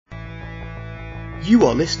You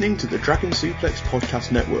are listening to the Dragon Suplex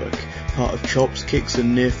Podcast Network, part of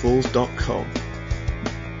ChopsKicksAndNearfalls.com.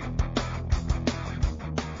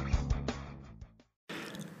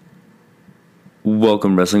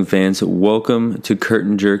 Welcome, wrestling fans. Welcome to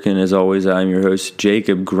Curtain Jerkin. As always, I'm your host,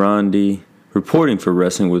 Jacob Grandi, reporting for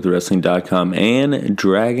WrestlingWithWrestling.com and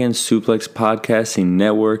Dragon Suplex Podcasting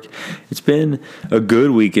Network. It's been a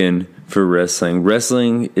good weekend for wrestling.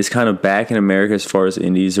 Wrestling is kind of back in America as far as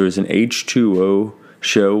indies. There was an H2O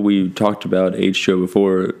show. We talked about H2O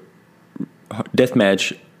before.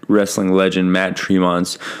 Deathmatch wrestling legend Matt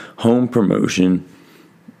Tremont's home promotion.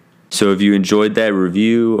 So if you enjoyed that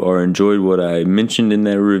review or enjoyed what I mentioned in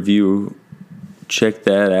that review, check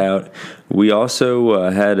that out. We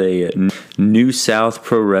also had a New South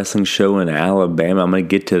Pro Wrestling show in Alabama. I'm going to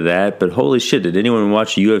get to that. But holy shit, did anyone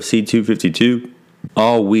watch UFC 252?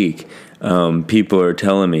 All week, people are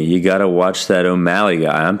telling me, you got to watch that O'Malley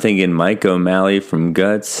guy. I'm thinking Mike O'Malley from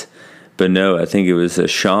Guts. But no, I think it was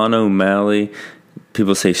Sean O'Malley.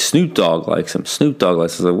 People say Snoop Dogg likes him. Snoop Dogg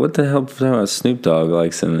likes him. I was like, what the hell talking about Snoop Dogg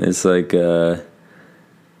likes him? It's like, but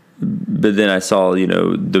then I saw, when they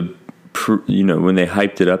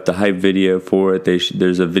hyped it up, the hype video for it,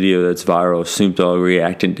 there's a video that's viral of Snoop Dogg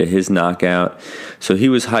reacting to his knockout. So he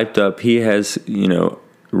was hyped up. He has,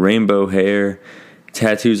 rainbow hair,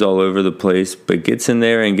 tattoos all over the place, but gets in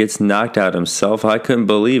there and gets knocked out himself. I couldn't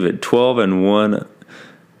believe it. 12-1.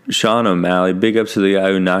 Sean O'Malley, big ups to the guy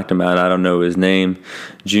who knocked him out. I don't know his name.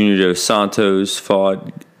 Junior Dos Santos fought,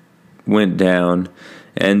 went down.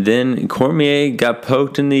 And then Cormier got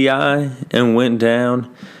poked in the eye and went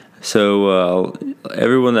down. So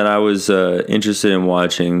everyone that I was interested in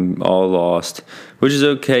watching all lost, which is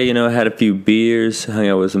okay. I had a few beers, hung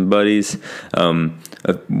out with some buddies.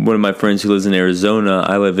 One of my friends who lives in Arizona,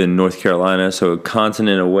 I live in North Carolina, so a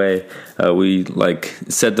continent away. We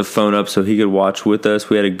set the phone up so he could watch with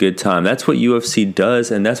us. We had a good time. That's what UFC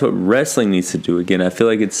does, and that's what wrestling needs to do. Again, I feel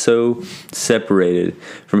like it's so separated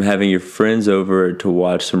from having your friends over to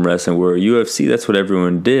watch some wrestling, where UFC, that's what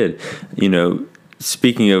everyone did.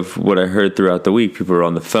 Speaking of what I heard throughout the week, people are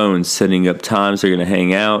on the phone setting up times they're going to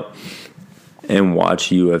hang out and watch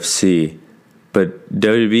UFC. But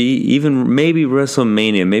WWE, even maybe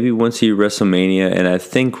WrestleMania, maybe once a year WrestleMania, and I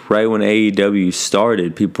think right when AEW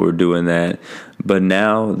started, people were doing that, but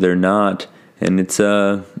now they're not, and it's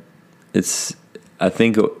I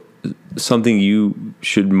think something you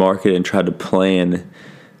should market and try to plan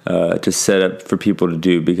to set up for people to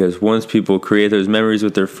do, because once people create those memories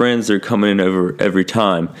with their friends, they're coming in over every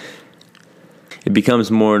time. It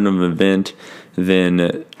becomes more of an event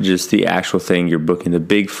than just the actual thing you're booking, the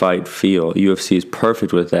big fight feel. UFC is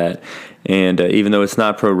perfect with that. And even though it's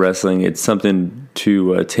not pro wrestling, it's something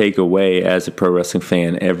to take away as a pro wrestling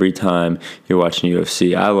fan every time you're watching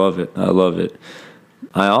UFC. I love it. I love it.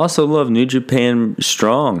 I also love New Japan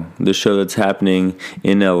Strong, the show that's happening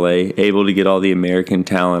in LA, able to get all the American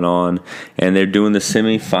talent on. And they're doing the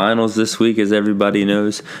semifinals this week, as everybody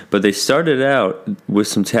knows. But they started out with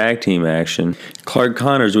some tag team action. Clark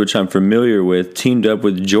Connors, which I'm familiar with, teamed up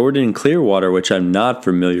with Jordan Clearwater, which I'm not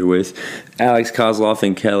familiar with. Alex Kozlov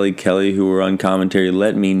and Kelly, who were on commentary,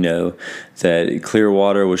 let me know that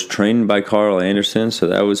Clearwater was trained by Carl Anderson, so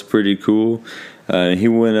that was pretty cool. He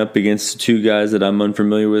went up against two guys that I'm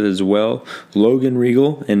unfamiliar with as well, Logan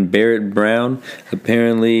Regal and Barrett Brown.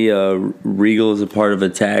 Apparently, Regal is a part of a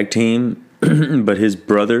tag team, but his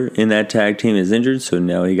brother in that tag team is injured, so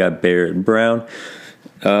now he got Barrett Brown.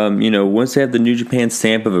 Once they have the New Japan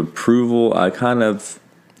stamp of approval, I kind of,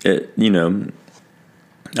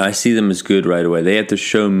 I see them as good right away. They have to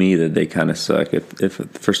show me that they kind of suck if the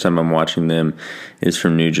first time I'm watching them is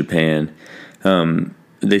from New Japan.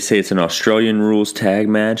 They say it's an Australian rules tag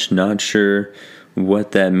match. Not sure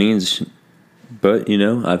what that means, but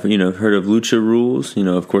I've heard of lucha rules.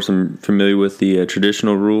 Of course, I'm familiar with the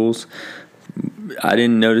traditional rules. I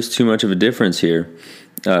didn't notice too much of a difference here.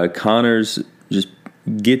 Connors just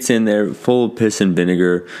gets in there full of piss and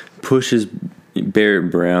vinegar, pushes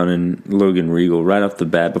Barrett Brown and Logan Regal right off the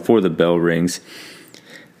bat before the bell rings.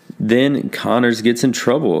 Then Connors gets in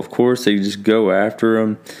trouble. Of course, they just go after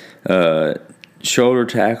him. Shoulder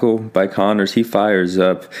tackle by Connors. He fires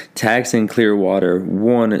up, tags in Clearwater.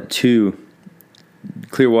 1, 2.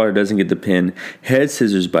 Clearwater doesn't get the pin. Head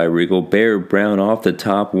scissors by Regal. Barrett Brown off the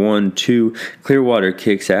top. 1, 2. Clearwater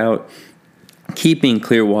kicks out, keeping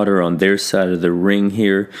Clearwater on their side of the ring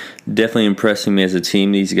here. Definitely impressing me as a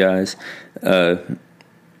team, these guys.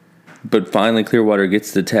 But finally, Clearwater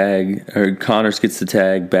gets the tag, or Connors gets the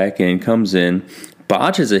tag back in, comes in,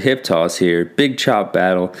 botches a hip toss here. Big chop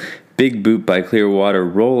battle. Big boot by Clearwater.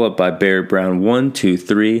 Roll up by Barrett Brown. 1, 2,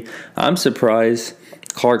 3. I'm surprised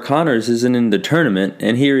Clark Connors isn't in the tournament,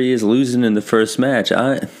 and here he is losing in the first match.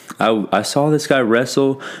 I saw this guy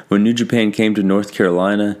wrestle when New Japan came to North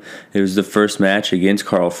Carolina. It was the first match against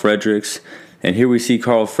Carl Fredericks, and here we see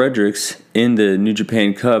Carl Fredericks in the New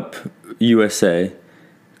Japan Cup USA.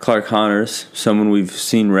 Clark Connors, someone we've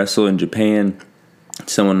seen wrestle in Japan,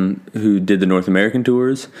 someone who did the North American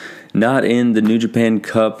tours, not in the New Japan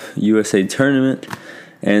Cup USA tournament,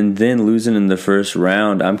 and then losing in the first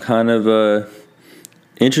round. I'm kind of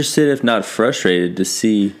interested, if not frustrated, to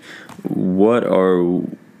see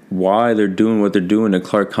why they're doing what they're doing to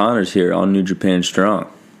Clark Connors here on New Japan Strong.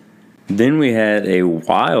 Then we had a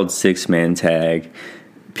wild 6-man tag.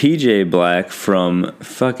 PJ Black from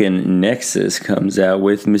fucking Nexus comes out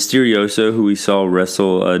with Mysterioso, who we saw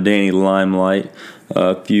wrestle Danny Limelight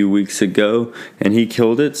a few weeks ago, and he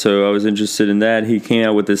killed it, so I was interested in that. He came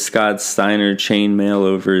out with the Scott Steiner chainmail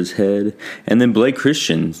over his head. And then Blake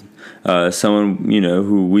Christian, someone,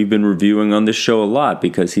 who we've been reviewing on this show a lot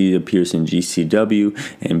because he appears in GCW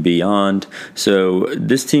and beyond. So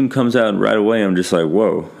this team comes out right away. I'm just like,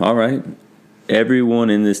 whoa, all right. Everyone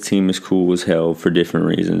in this team is cool as hell for different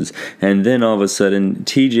reasons. And then all of a sudden,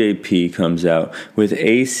 TJP comes out with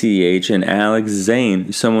ACH and Alex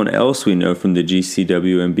Zane, someone else we know from the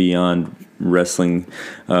GCW and beyond wrestling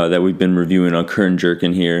that we've been reviewing on Curtain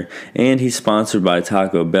Jerkin here. And he's sponsored by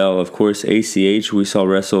Taco Bell. Of course, ACH we saw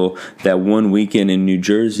wrestle that one weekend in New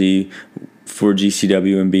Jersey for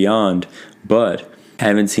GCW and beyond, but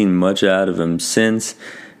haven't seen much out of him since.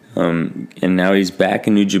 And now he's back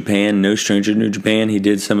in New Japan, no stranger to New Japan. He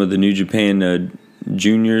did some of the New Japan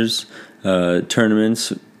juniors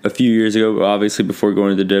tournaments a few years ago, obviously before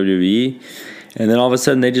going to the WWE. And then all of a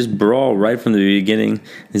sudden they just brawl right from the beginning.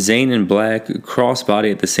 Zayn and Black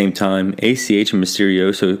crossbody at the same time. ACH and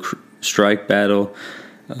Mysterioso strike battle.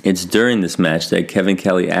 It's during this match that Kevin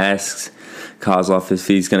Kelly asks Kozlov if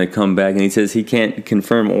he's going to come back, and he says he can't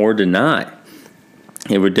confirm or deny.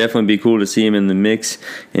 It would definitely be cool to see him in the mix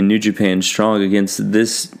in New Japan Strong against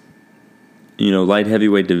this, light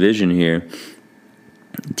heavyweight division here.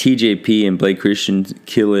 TJP and Blake Christian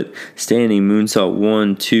kill it. Standing moonsault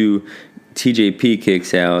 1, 2. TJP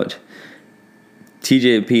kicks out.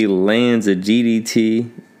 TJP lands a DDT.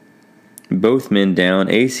 Both men down.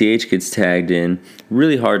 ACH gets tagged in.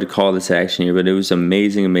 Really hard to call this action here, but it was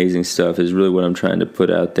amazing, amazing stuff is really what I'm trying to put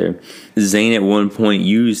out there. Zayn at one point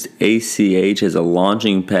used ACH as a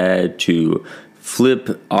launching pad to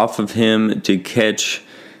flip off of him to catch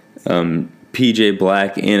PJ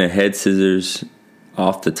Black in a head scissors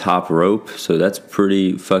off the top rope. So that's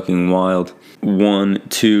pretty fucking wild. 1,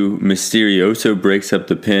 2, Mysterioso breaks up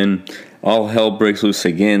the pin. All hell breaks loose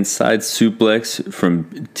again. Side suplex from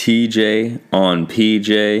TJ on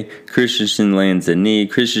PJ. Christensen lands a knee.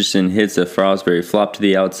 Christensen hits a Frostberry flop to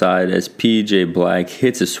the outside as PJ Black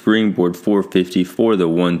hits a springboard 450 for the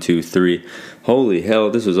 1, 2, 3. Holy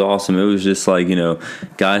hell, this was awesome. It was just like,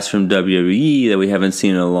 guys from WWE that we haven't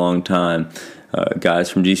seen in a long time.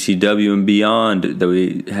 Guys from GCW and beyond that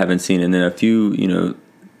we haven't seen. And then a few,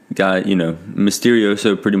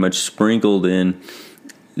 Mysterioso pretty much sprinkled in.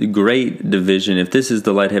 Great division. If this is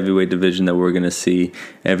the light heavyweight division that we're going to see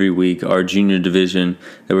every week, our junior division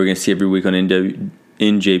that we're going to see every week on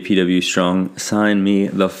NJPW Strong, sign me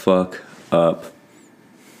the fuck up.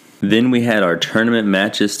 Then we had our tournament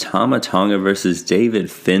matches, Tama Tonga versus David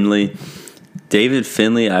Finlay. David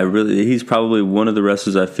Finlay, he's probably one of the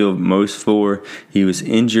wrestlers I feel most for. He was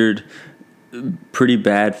injured pretty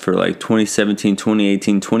bad for like 2017,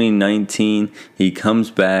 2018, 2019. He comes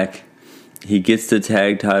back. He gets the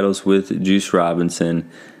tag titles with Juice Robinson.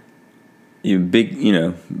 Big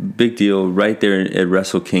deal right there at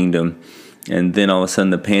Wrestle Kingdom. And then all of a sudden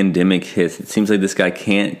the pandemic hits. It seems like this guy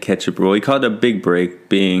can't catch a break. Well, he called it a big break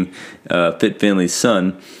being Fit Finlay's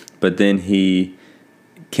son. But then he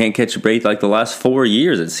can't catch a break like the last 4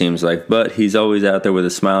 years, it seems like. But he's always out there with a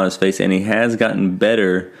smile on his face. And he has gotten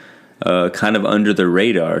better kind of under the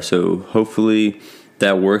radar. So hopefully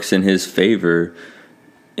that works in his favor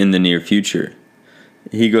in the near future.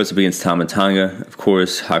 He goes up against Tama Tonga. Of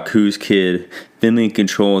course, Haku's kid. Finlay in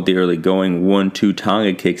control at the early going. 1, 2,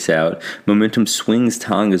 Tonga kicks out. Momentum swings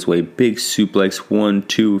Tonga's way. Big suplex. 1,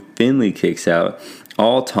 2, Finlay kicks out.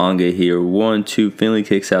 All Tonga here. 1, 2, Finlay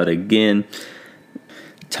kicks out again.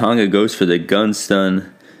 Tonga goes for the gun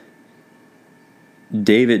stun.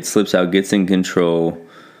 David slips out, gets in control.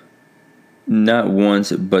 Not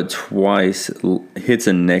once, but twice, hits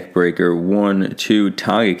a neck breaker. 1, 2,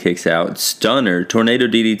 Tonga kicks out. Stunner, tornado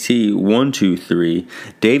DDT, 1, 2, 3.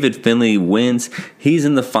 David Finlay wins. He's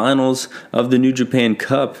in the finals of the New Japan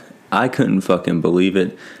Cup I couldn't fucking believe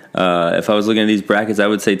it. If I was looking at these brackets, I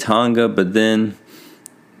would say Tonga, but then,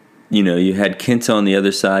 you had Kenta on the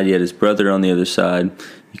other side, you had his brother on the other side.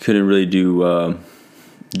 You couldn't really do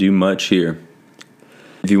much here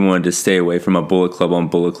if you wanted to stay away from a Bullet Club on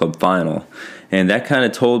Bullet Club final. And that kind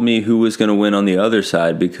of told me who was going to win on the other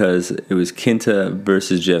side, because it was Kenta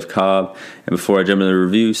versus Jeff Cobb. And before I jump into the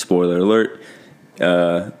review, spoiler alert,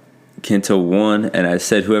 Kenta won, and I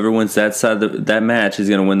said whoever wins that side of that match is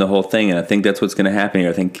going to win the whole thing, and I think that's what's going to happen here.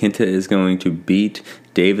 I think Kenta is going to beat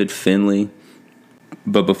David Finlay.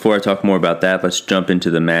 But before I talk more about that, let's jump into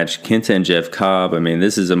the match. Kenta and Jeff Cobb, I mean,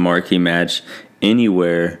 this is a marquee match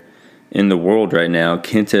anywhere in the world right now.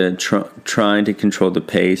 Kenta trying to control the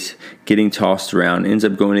pace, getting tossed around, ends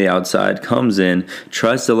up going to the outside, comes in,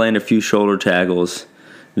 tries to land a few shoulder tackles,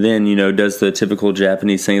 then, does the typical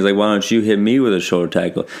Japanese things like, why don't you hit me with a shoulder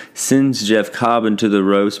tackle? Sends Jeff Cobb into the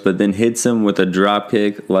ropes, but then hits him with a drop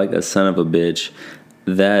kick like a son of a bitch.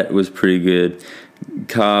 That was pretty good.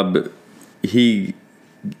 Cobb, he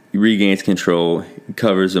regains control,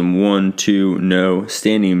 covers him 1, 2, no,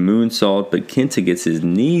 standing moonsault, but Kenta gets his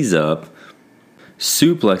knees up,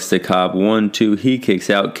 suplex to Cobb, 1, 2, he kicks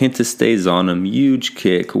out, Kenta stays on him, huge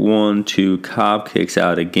kick, 1, 2, Cobb kicks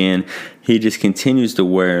out again, he just continues to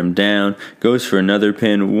wear him down, goes for another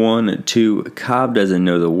pin, 1, 2, Cobb doesn't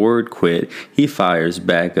know the word quit, he fires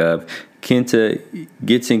back up, Kenta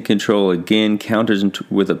gets in control again, counters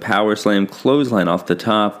with a power slam, clothesline off the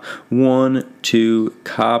top, 1, 2,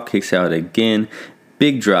 Cobb kicks out again,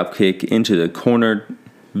 big drop kick into the corner,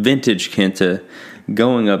 vintage Kenta,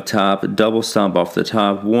 going up top, double stomp off the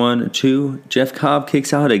top, 1, 2, Jeff Cobb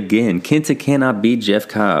kicks out again, Kenta cannot beat Jeff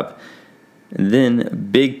Cobb. And then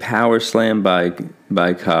big power slam by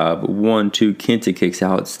Cobb, 1, 2, Kenta kicks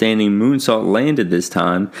out, standing moonsault landed this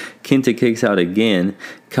time, Kenta kicks out again,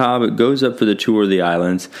 Cobb goes up for the tour of the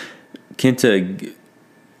islands, Kenta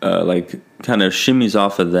kind of shimmies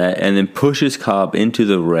off of that and then pushes Cobb into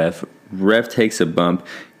the ref takes a bump,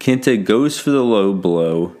 Kenta goes for the low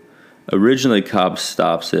blow, originally Cobb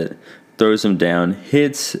stops it, throws him down,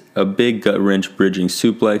 hits a big gut wrench bridging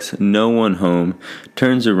suplex, no one home,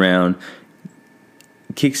 turns around,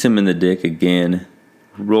 kicks him in the dick again,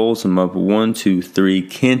 rolls him up, 1, 2, 3.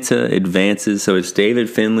 Kenta advances, so it's David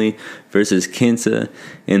Finlay versus Kenta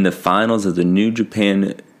in the finals of the New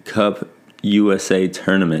Japan Cup USA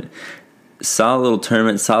tournament. Solid little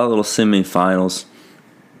tournament, solid little semifinals.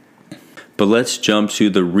 But let's jump to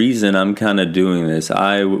the reason I'm kind of doing this.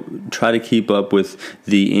 I try to keep up with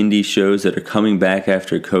the indie shows that are coming back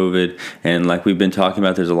after COVID. And like we've been talking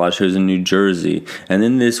about, there's a lot of shows in New Jersey. And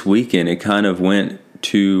then this weekend, it kind of went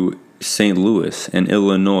to St. Louis and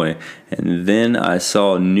Illinois. And then I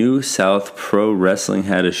saw New South Pro Wrestling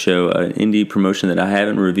had a show, an indie promotion that I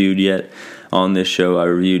haven't reviewed yet on this show. I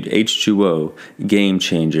reviewed H2O, Game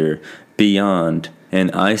Changer, Beyond,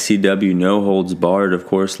 and ICW No Holds Barred, of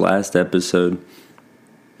course, last episode.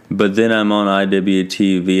 But then I'm on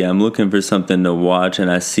IWTV, I'm looking for something to watch, and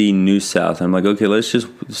I see New South. I'm like, okay, let's just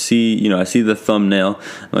see, I see the thumbnail.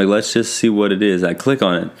 I'm like, let's just see what it is. I click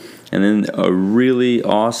on it, and then a really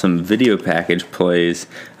awesome video package plays.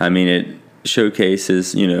 I mean, it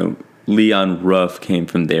showcases, Leon Ruff came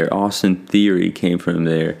from there. Austin Theory came from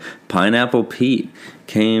there. Pineapple Pete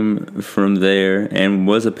came from there and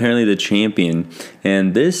was apparently the champion.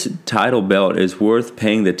 And this title belt is worth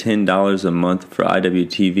paying the $10 a month for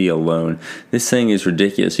IWTV alone. This thing is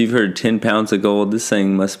ridiculous. You've heard 10 pounds of gold. This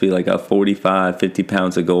thing must be like a 45, 50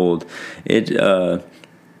 pounds of gold. It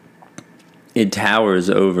towers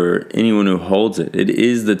over anyone who holds it. It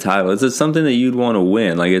is the title. It's something that you'd want to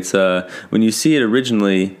win. Like it's when you see it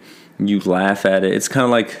originally, you laugh at it. It's kind of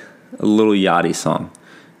like a Little Yachty song.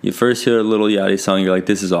 You first hear a Little Yachty song, you're like,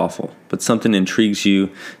 this is awful. But something intrigues you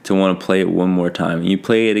to want to play it one more time. And you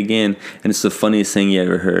play it again, and it's the funniest thing you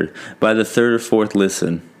ever heard. By the third or fourth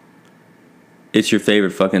listen, it's your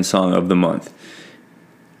favorite fucking song of the month.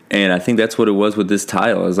 And I think that's what it was with this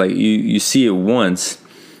title. It's like you see it once,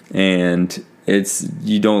 and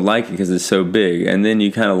you don't like it because it's so big. And then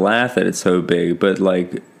you kind of laugh that it's so big. But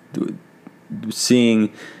like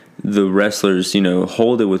seeing the wrestlers,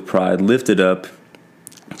 hold it with pride, lift it up,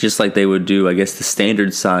 just like they would do, I guess, the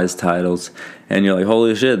standard size titles. And you're like,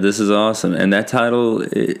 holy shit, this is awesome. And that title,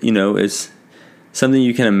 is something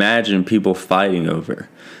you can imagine people fighting over.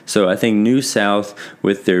 So I think New South,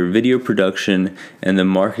 with their video production and the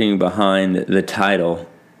marketing behind the title,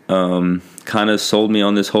 kind of sold me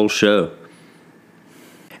on this whole show.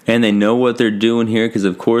 and they know what they're doing here because,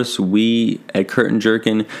 of course, we at Curtain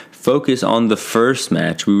Jerkin focus on the first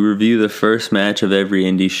match. We review the first match of every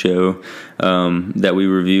indie show that we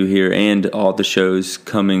review here, and all the shows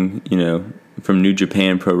coming, from New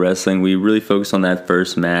Japan Pro Wrestling. We really focus on that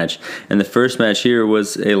first match. And the first match here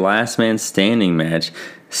was a last man standing match.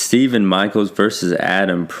 Steven Michaels versus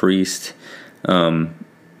Adam Priest.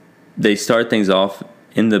 They start things off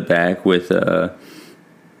in the back with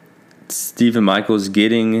Steven Michaels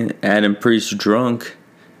getting Adam Priest drunk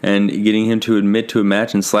and getting him to admit to a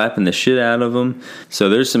match and slapping the shit out of him. So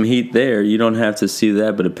there's some heat there. You don't have to see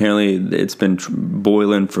that, but apparently it's been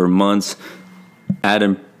boiling for months.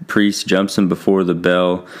 Adam Priest jumps him before the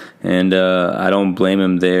bell, and I don't blame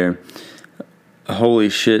him there. Holy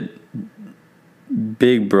shit.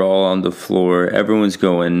 Big brawl on the floor. Everyone's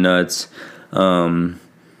going nuts.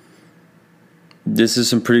 This is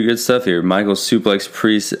some pretty good stuff here. Michael suplex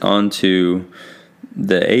Priest onto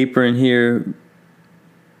the apron here.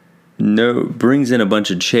 Brings in a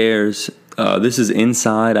bunch of chairs. This is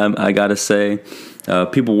inside, I gotta say.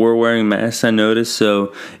 People were wearing masks, I noticed.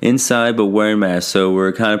 So inside, but wearing masks. So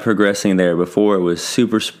we're kind of progressing there. Before it was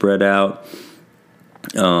super spread out,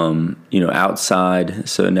 outside.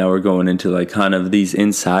 So now we're going into like kind of these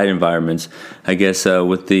inside environments, I guess,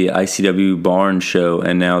 with the ICW barn show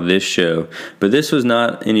and now this show. But this was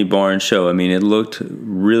not any barn show. I mean, it looked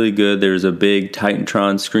really good. There was a big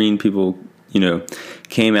Titantron screen. People,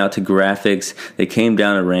 came out to graphics. They came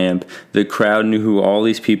down a ramp. The crowd knew who all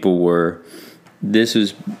these people were. This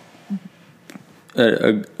was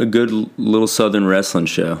a good little Southern wrestling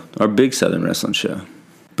show, or big Southern wrestling show.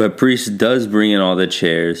 But Priest does bring in all the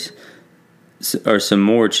chairs, or some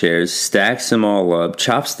more chairs, stacks them all up,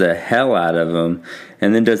 chops the hell out of them,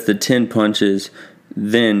 and then does the 10 punches.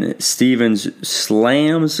 Then Stevens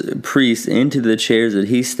slams Priest into the chairs that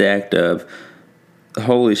he stacked up.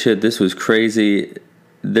 Holy shit, this was crazy.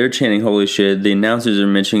 They're chanting holy shit. The announcers are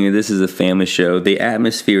mentioning this is a family show. The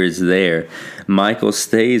atmosphere is there. Michaels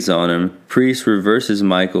stays on him. Priest reverses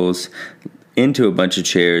Michaels into a bunch of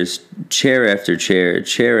chairs, chair after chair,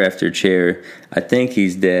 chair after chair. I think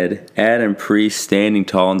he's dead. Adam Priest standing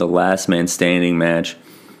tall in the last man standing match.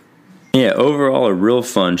 Yeah, overall a real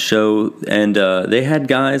fun show. And they had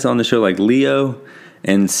guys on the show like Leo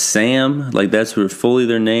and Sam, like that's fully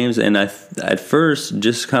their names. And I at first,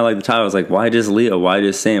 just kind of like the title, I was like, why just Leo? Why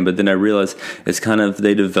just Sam? But then I realized it's kind of,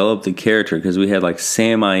 they developed the character because we had like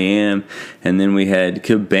Sam I Am, and then we had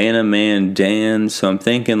Cabana Man Dan. So I'm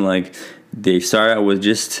thinking like they start out with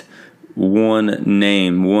just one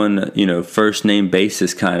name, first name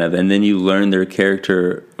basis kind of, and then you learn their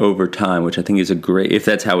character over time, which I think is a great, if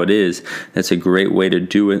that's how it is, that's a great way to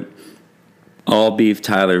do it. All Beef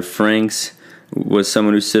Tyler Franks was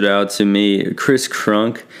someone who stood out to me. Chris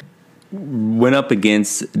Crunk went up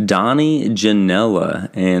against Donnie Janela,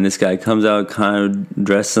 and this guy comes out kind of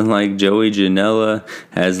dressing like Joey Janela,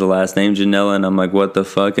 has the last name Janela, and I'm like, what the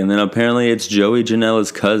fuck? And then apparently it's Joey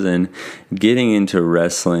Janela's cousin getting into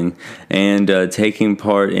wrestling and taking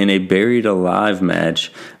part in a Buried Alive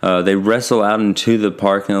match. They wrestle out into the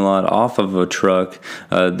parking lot off of a truck.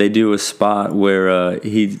 They do a spot where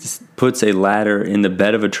he puts a ladder in the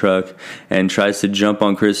bed of a truck and tries to jump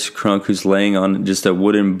on Chris Crunk, who's laying on just a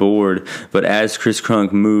wooden board. But as Chris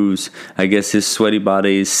Crunk moves, I guess his sweaty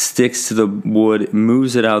body sticks to the wood,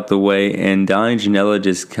 moves it out the way, and Donnie Janela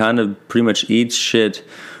just kind of pretty much eats shit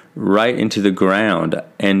right into the ground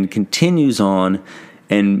and continues on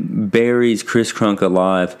and buries Chris Crunk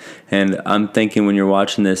alive. And I'm thinking when you're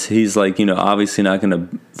watching this, he's like, obviously not going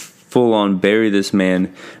to full on bury this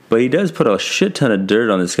man, but he does put a shit ton of dirt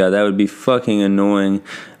on this guy. That would be fucking annoying.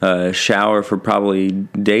 Shower for probably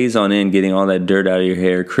days on end getting all that dirt out of your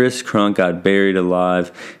hair. Chris Crunk got buried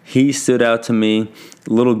alive. He stood out to me,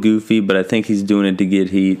 a little goofy, but I think he's doing it to get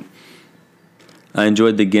heat. I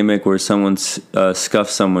enjoyed the gimmick where someone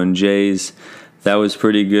scuffed someone, Jay's. That was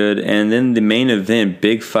pretty good. And then the main event,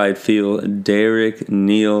 Big Fight Field, Derek,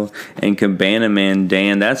 Neil, and Cabana Man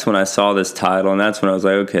Dan. That's when I saw this title, and that's when I was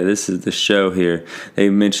like, okay, this is the show here. They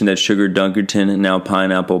mentioned that Sugar Dunkerton, now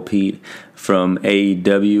Pineapple Pete, from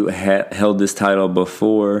AEW, held this title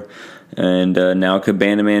before. And now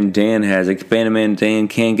Cabana Man Dan has it. Cabana Man Dan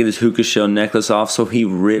can't get his hookah shell necklace off, so he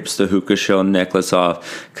rips the hookah shell necklace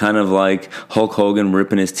off. Kind of like Hulk Hogan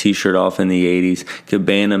ripping his t-shirt off in the 80s.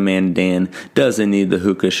 Cabana Man Dan doesn't need the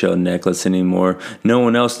hookah shell necklace anymore. No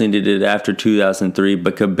one else needed it after 2003,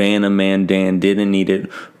 but Cabana Man Dan didn't need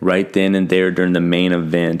it right then and there during the main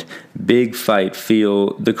event. Big Fight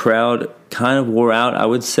Feel. The crowd kind of wore out, I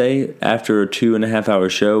would say, after a 2.5 hour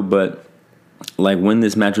show, but like when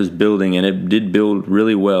this match was building, and it did build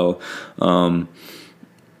really well,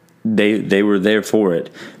 they were there for it.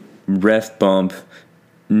 Ref bump,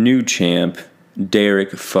 new champ,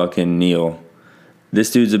 Derek fucking Neal.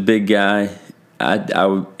 This dude's a big guy.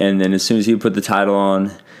 And then as soon as he put the title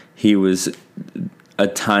on, he was a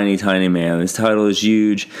tiny, tiny man. This title is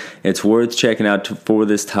huge. It's worth checking out for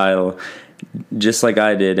this title, just like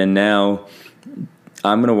I did. And now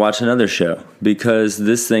I'm going to watch another show because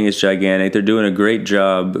this thing is gigantic. They're doing a great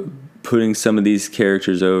job putting some of these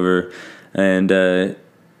characters over. And,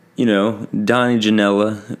 Donnie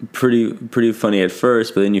Janela, pretty funny at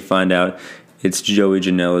first, but then you find out it's Joey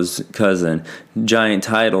Janela's cousin. Giant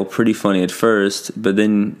title, pretty funny at first, but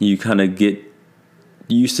then you kind of get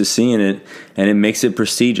used to seeing it, and it makes it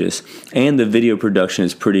prestigious. And the video production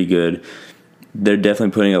is pretty good. They're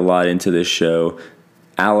definitely putting a lot into this show.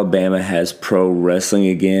 Alabama has pro wrestling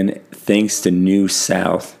again, thanks to New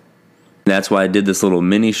South. That's why I did this little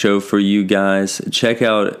mini show for you guys. Check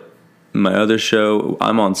out my other show.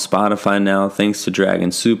 I'm on Spotify now, thanks to Dragon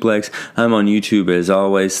Suplex. I'm on YouTube as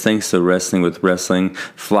always, thanks to Wrestling with Wrestling.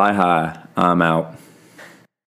 Fly high. I'm out.